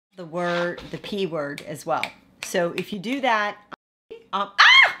the P word as well. So if you do that,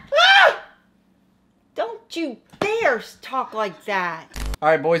 don't you dare talk like that.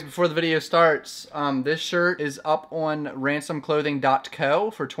 Alright boys, before the video starts, this shirt is up on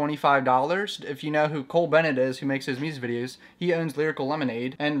ransomclothing.co for $25. If you know who Cole Bennett is, who makes his music videos, he owns Lyrical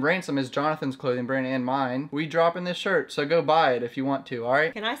Lemonade, and Ransom is Jonathan's clothing brand and mine. We drop in this shirt, so go buy it if you want to,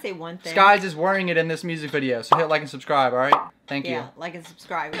 alright? Can I say one thing? Skies is wearing it in this music video, so hit like and subscribe, alright? Thank you. Yeah, like and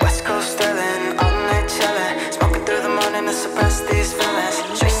subscribe. West Coast sterling, all night chillin', smoking through the morning to suppress these feelings.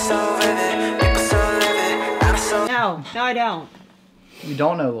 Streets so vivid, people so livid. I'm so No, I don't. You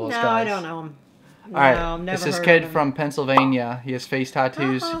don't know Lil Skies? No, I don't know him. Alright, No, I've never it's this heard kid of him. from Pennsylvania. He has face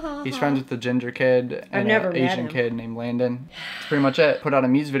tattoos. He's friends with the ginger kid and never an met Asian him. kid named Landon. That's pretty much it. Put out a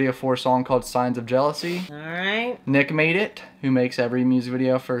music video for a song called Signs of Jealousy. Alright. Nick made it, who makes every music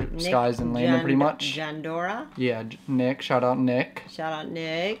video for Skies and Landon pretty much. Jandora. Yeah, Nick. Shout out Nick. Shout out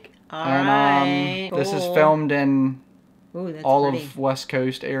Nick. And Alright. this is Cool. filmed in Ooh, that's all pretty. of West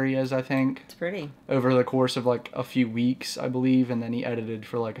Coast areas, I think. It's pretty. Over the course of like a few weeks, I believe, and then he edited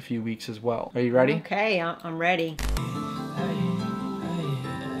for like a few weeks as well. Are you ready? Okay, I'm ready.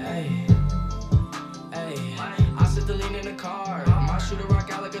 I sit the lean in the car. My shooter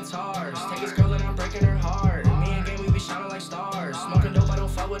rock out like guitars. Take his girl and I'm breaking her heart. Me and Game, we be shining like stars. Smoking dope, I don't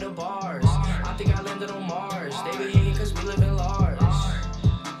fuck with the bars. I think I landed on Mars. They be hating cause we live in Lars.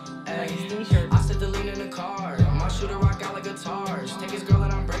 I sit the lean in the car. My shooter rock out like guitars. Take his girl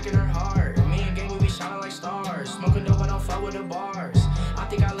and I'm breaking her heart. Me and Game, we be shining like stars. Smoking dope, I don't fuck with the bars. I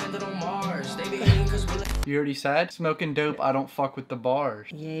think I landed on Mars. They be hating cause we live. You already said? Smoking dope, I don't fuck with the bars.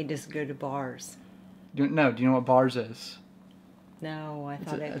 Yeah, he just go to bars. No, do you know what bars is? No, I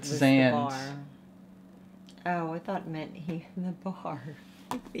thought it it's was Zans. the bar. Oh, I thought it meant he in the bar.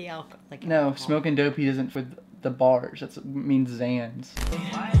 The alcohol. Like No, alcohol. smoking dope he doesn't for the bars. That means Zans.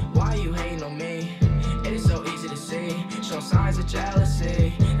 Why you hating on me? It is so easy to see. Show signs of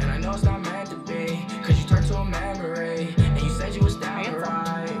jealousy. And I know it's not meant to be. Cause you turned to a memory. And you said you was down to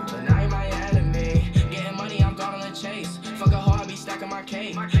ride. But now you're my enemy. Getting money, I'm gone on the chase. Fuck a hoe, I be stacking my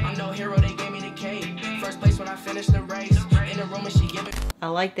cake. I'm no hero, they gave me the cake. First place when I finished the race. In the room and she giving. I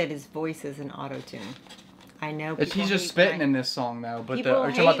like that his voice is an auto-tune. I know people He's just hate spitting when in this song though. But people are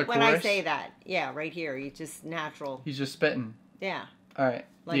you talking hate about the when chorus? I say that. Yeah, right here. He's just natural. He's just spitting. Yeah, Alright.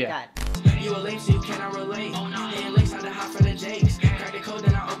 like yeah. that. You a lame, so you cannot relate. Hitting links on the hot from the Jakes. Crack the code,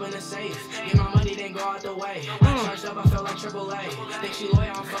 then I open the safe. Get my money, then go out the way. Charged up, I feel like AAA. Think she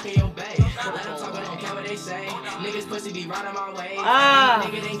loyal, I'm fucking your bae. Let them talk, but don't care what they say. Niggas pussy be right on my way.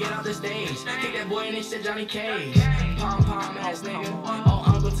 Nigga didn't get off the stage. Kick that boy in this shit, Johnny Cage. Pom ass nigga. Oh,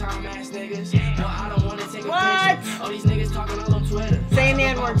 Uncle Tom ass niggas. No, I don't wanna take a picture. Oh, these niggas talking all on Twitter. Saying the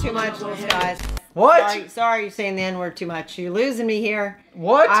N-word too much, little guys. What? Sorry, you're saying the N-word too much. You're losing me here.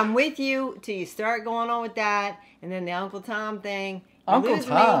 What? I'm with you till you start going on with that, and then the Uncle Tom thing. You're Uncle losing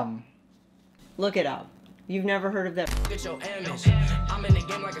me. Tom. Look it up. You've never heard of that. Get your image. I'm in the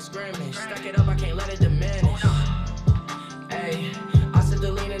game like a scrimmage. Stack it up, I can't let it diminish. Hey, I sit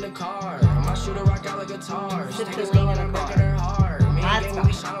the lean in the car. My shooter rock out like guitars. Sit Take the his lean girl in and the I'm car. breaking her heart. Me and That's Game, fine.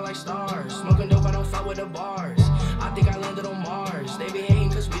 we shining like stars. Smoking dope, I don't fuck with the bars. I think I landed on Mars. They be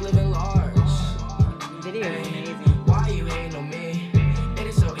hating cause we live in Lars. Video is amazing. Why you hating on me? It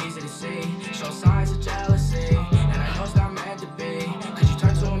is so easy to see. Show signs of jealousy. And I know it's not meant to be. Cause you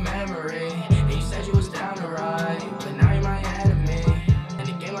turned to a memory. And you said you was down to ride. But now you're my enemy. In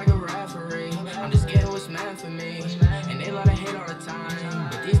the game like a referee. I'm just getting what's meant for me. And they let it hate all the time.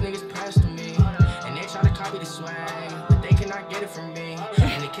 But these niggas pressed on me. And they try to copy the swag. But they cannot get it from me.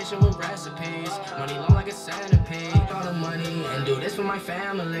 In the kitchen with recipes. Money long like a centipede. All the money. And do this for my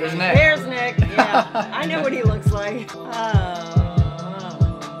family. Where's Nick? There's Nick. Yeah, I know what he looks like. Oh.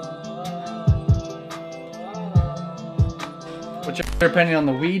 What's your opinion on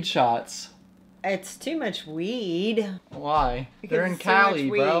the weed shots? It's too much weed. Why? Because They're in it's so much Cali,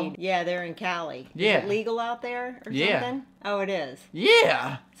 bro. weed. Yeah, they're in Cali. Yeah. Is it legal out there or Yeah. something? Oh, it is.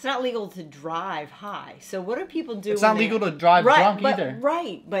 Yeah. It's not legal to drive high. So what do people do? It's when not they- legal to drive drunk either.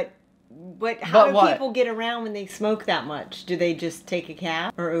 Right, but how do what? people get around when they smoke that much? Do they just take a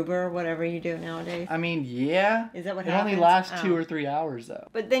cab or Uber or whatever you do nowadays? I mean, yeah. Is that what it happens? only lasts Oh. 2 or 3 hours though.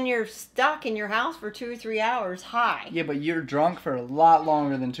 But then you're stuck in your house for 2 or 3 hours high. Yeah, but you're drunk for a lot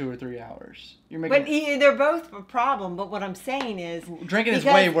longer than 2 or 3 hours. You're But making they're both a problem. But what I'm saying is, drinking is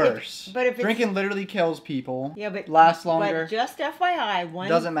because way if- worse. but if it's- drinking literally kills people. yeah, but lasts longer. But just FYI,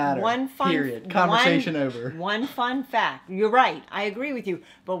 Doesn't matter. One fun Period. Conversation one- over. One fun fact. You're right. I agree with you.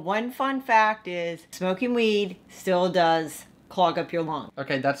 But one fun fact is smoking weed still does clog up your lung.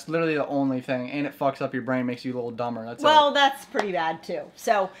 Okay, that's literally the only thing, and it fucks up your brain, makes you a little dumber. That's Well, that's pretty bad too.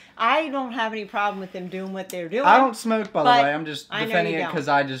 So I don't have any problem with them doing what they're doing. I don't smoke, by the but way. I'm just I know defending you it don't. because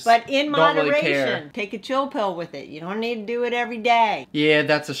I just But in don't moderation, really care. take a chill pill with it. You don't need to do it every day. Yeah,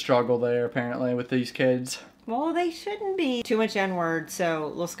 that's a struggle there apparently with these kids. Well, they shouldn't be. Too much N-word. So,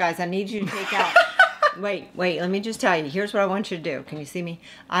 little guys, I need you to take out. Wait, let me just tell you. Here's what I want you to do. Can you see me?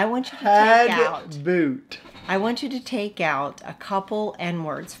 I want you to take out. Boot. I want you to take out a couple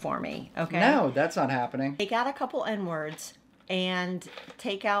N-words for me, okay? No, that's not happening. Take out a couple N-words and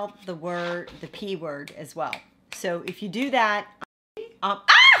take out the P word as well. So if you do that,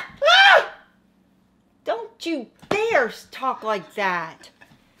 don't you dare talk like that.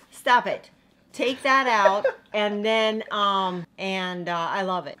 Stop it. Take that out, and then, I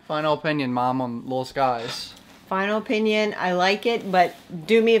love it. Final opinion, Mom, on Little Skies. Final opinion, I like it, but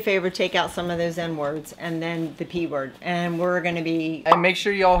do me a favor, take out some of those N-words and then the P word. And we're going to be... And make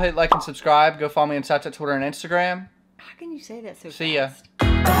sure y'all hit like and subscribe. Go follow me on Snapchat, Twitter, and Instagram. How can you say that so fast? See ya.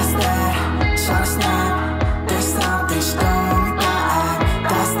 That's that, shot a snap. This time, bitch, don't die.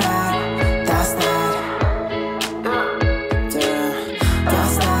 That's that, that's that. Yeah,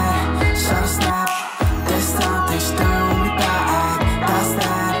 that's that.